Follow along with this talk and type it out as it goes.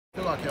I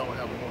feel like y'all will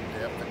have more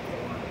depth at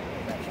corner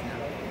next year.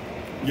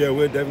 Yeah,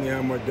 we'll definitely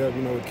have more depth.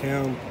 You know, with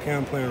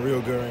Cam playing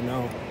real good right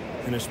now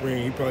in the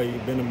spring. He probably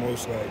been the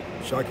most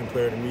shocking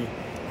player to me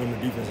on the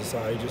defensive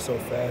side. He's just so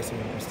fast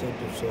and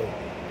instinctive. So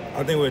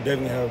I think we'll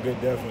definitely have a good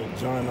depth with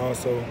John.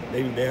 Also,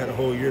 they had a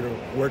whole year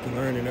to work and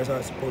learn, and that's how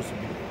it's supposed to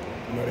be.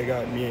 You know, they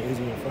got me and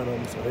Izzy in front of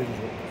them, so they're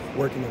just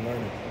working and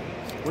learning.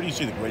 Where do you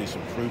see the greatest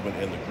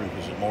improvement in the group?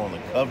 Is it more on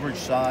the coverage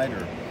side,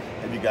 or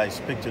have you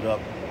guys picked it up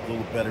a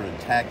little better in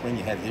tackling?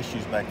 You had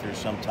issues back there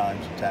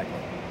sometimes in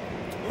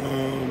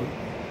tackling.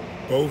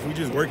 Both. We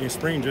just working.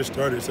 Spring just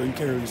started, so you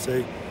can't really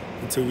say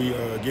until we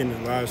get in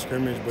the live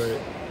scrimmage. But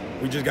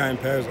we just got in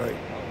past like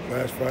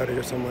last Friday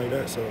or something like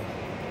that, so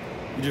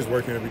we just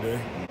working every day.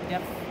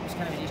 Depth was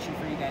kind of an issue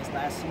for you guys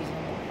last season.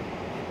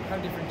 How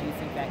different do you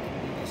think that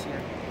can be this year?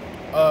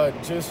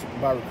 Just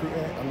by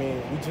recruiting. I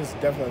mean, we just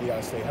definitely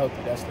gotta stay healthy.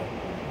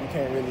 We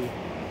can't really.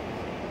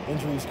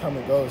 Injuries come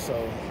and go, so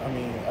I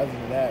mean, other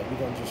than that, we're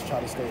gonna just try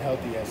to stay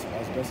healthy as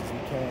best as we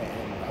can.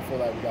 And I feel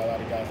like we got a lot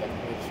of guys that can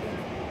play this year.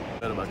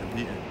 Better about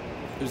competing.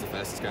 Who's the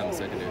fastest guy in the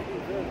secondary?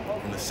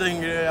 In the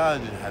secondary, I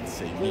just have to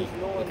say me.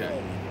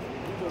 Okay.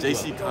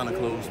 Jaycee kind of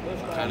close.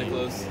 Kind of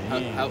close?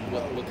 Yeah.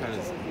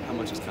 How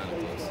much is kind of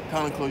close?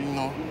 Kind of close, you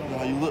know,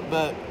 you look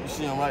back, you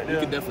see him right there.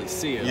 You can definitely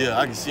see him. Yeah,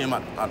 I can see him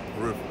out the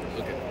peripheral.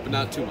 Okay, but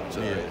not too much.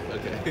 Yeah.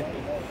 Right. Okay.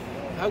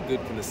 How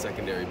good can the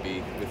secondary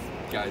be with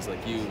guys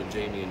like you and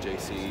Jamie and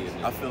Jaycee?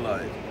 I feel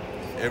like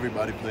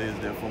everybody plays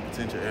their full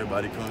potential.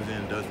 Everybody comes in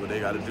and does what they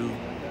got to do.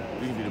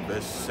 We can be the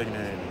best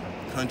secondary in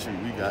the country.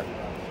 We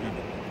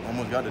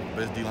almost got the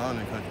best D-line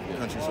in the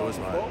country, so it's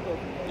like,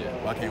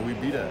 why can't we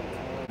be that?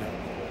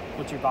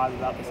 What's your thoughts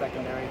about the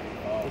secondary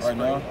right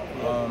now?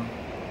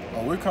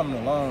 We're coming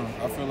along.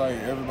 I feel like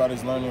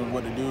everybody's learning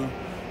what to do,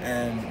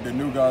 and the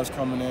new guys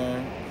coming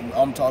in,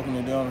 I'm talking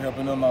to them,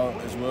 helping them out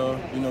as well.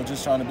 You know,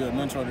 just trying to be a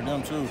mentor to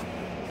them too,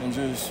 and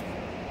just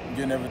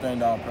getting everything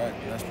down pat.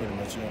 That's pretty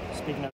much it. Speaking of